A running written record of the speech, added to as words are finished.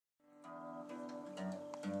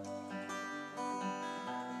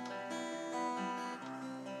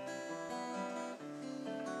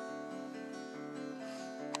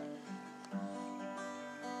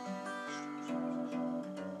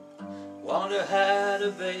Wanda had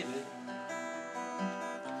a baby,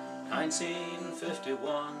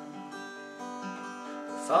 1951.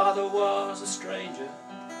 Her father was a stranger,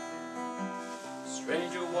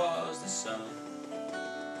 stranger was the son.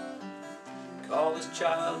 Call this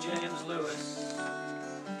child James Lewis,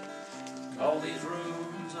 call these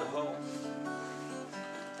rooms a home,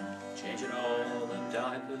 changing all them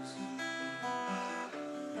diapers,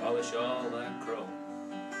 polish all that chrome.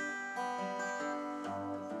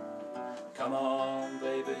 Come on,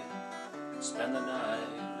 baby, spend the night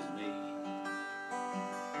with me.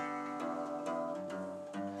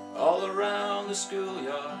 All around the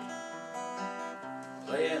schoolyard,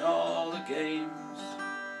 playing all the games,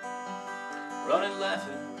 running,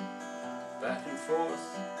 laughing, back and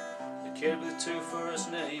forth, the kid with two first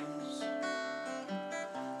names.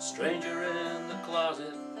 Stranger in the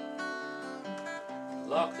closet,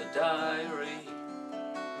 lock the diary.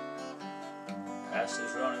 Past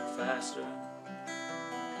is running faster,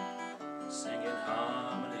 singing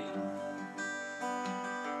harmony.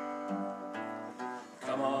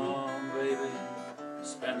 Come on, baby,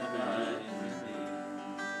 spend the night with me.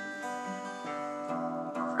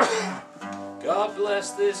 God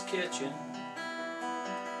bless this kitchen,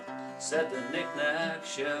 said the knick-knack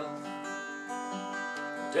shelf.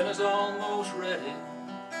 Dinner's almost ready,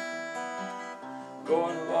 go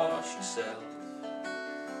and wash yourself.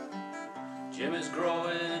 Jim is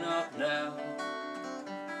growing up now,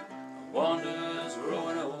 Wanda's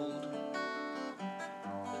growing old.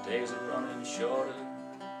 The days are running shorter,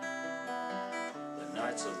 the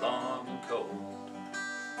nights are long and cold.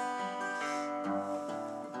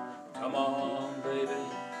 Come on, baby,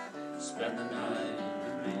 spend the night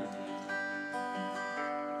with me.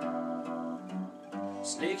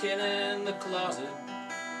 Sneaking in the closet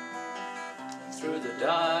and through the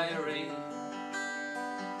diary.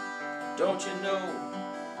 Don't you know,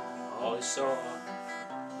 all he saw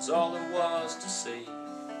was all there was to see.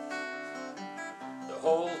 The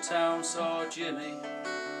whole town saw Jimmy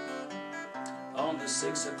on the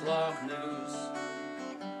 6 o'clock news.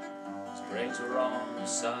 His brains were on the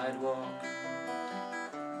sidewalk,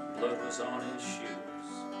 and blood was on his shoes.